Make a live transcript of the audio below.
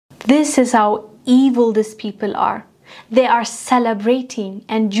This is how evil these people are. They are celebrating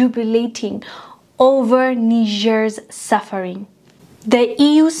and jubilating over Niger's suffering. The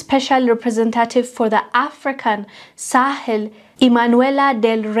EU Special Representative for the African Sahel, Emanuela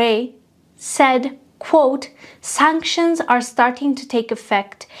Del Rey, said, quote, "Sanctions are starting to take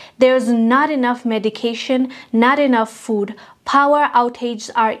effect. There's not enough medication, not enough food. Power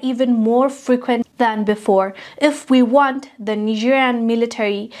outages are even more frequent than before. If we want the Nigerian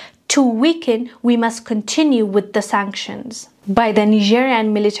military to weaken, we must continue with the sanctions." By the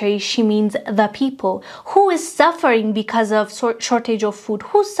Nigerian military, she means the people. Who is suffering because of shortage of food?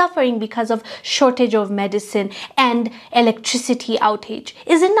 Who's suffering because of shortage of medicine and electricity outage?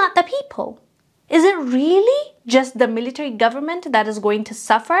 Is it not the people? Is it really just the military government that is going to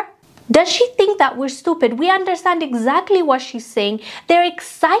suffer? Does she think that we're stupid? We understand exactly what she's saying. They're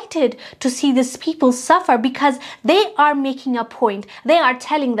excited to see these people suffer because they are making a point. They are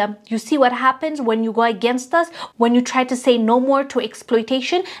telling them, you see what happens when you go against us, when you try to say no more to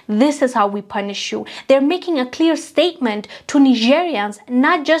exploitation, this is how we punish you. They're making a clear statement to Nigerians,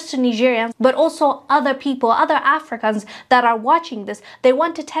 not just to Nigerians, but also other people, other Africans that are watching this. They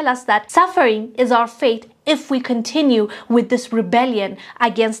want to tell us that suffering is our fate if we continue with this rebellion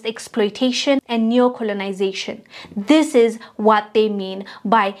against exploitation and neocolonization. This is what they mean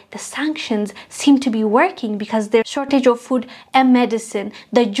by the sanctions seem to be working because there's shortage of food and medicine.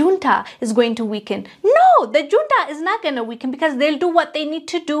 The junta is going to weaken. No, the junta is not going to weaken because they'll do what they need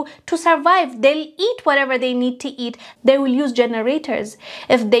to do to survive. They'll eat whatever they need to eat. They will use generators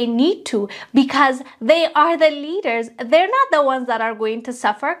if they need to because they are the leaders. They're not the ones that are going to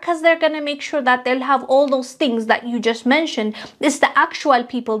suffer because they're going to make sure that they'll have all those things that you just mentioned. It's the actual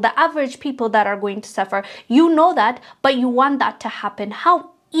people, the average people that are going to suffer. You know that, but you want that to happen.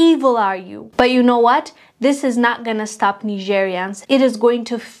 How evil are you? But you know what? This is not going to stop Nigerians. It is going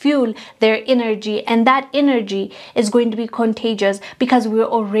to fuel their energy, and that energy is going to be contagious because we're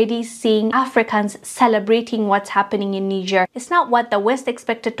already seeing Africans celebrating what's happening in Niger. It's not what the West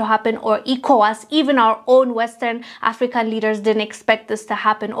expected to happen, or ECOWAS, even our own Western African leaders didn't expect this to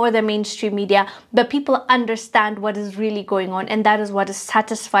happen, or the mainstream media, but people understand what is really going on, and that is what is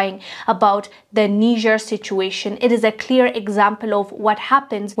satisfying about the Niger situation. It is a clear example of what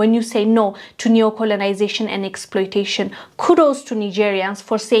happens when you say no to neocolonization and exploitation. Kudos to Nigerians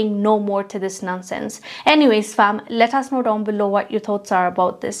for saying no more to this nonsense. Anyways, fam, let us know down below what your thoughts are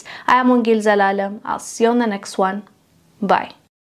about this. I am Wangil Zalalam. I'll see you on the next one. Bye.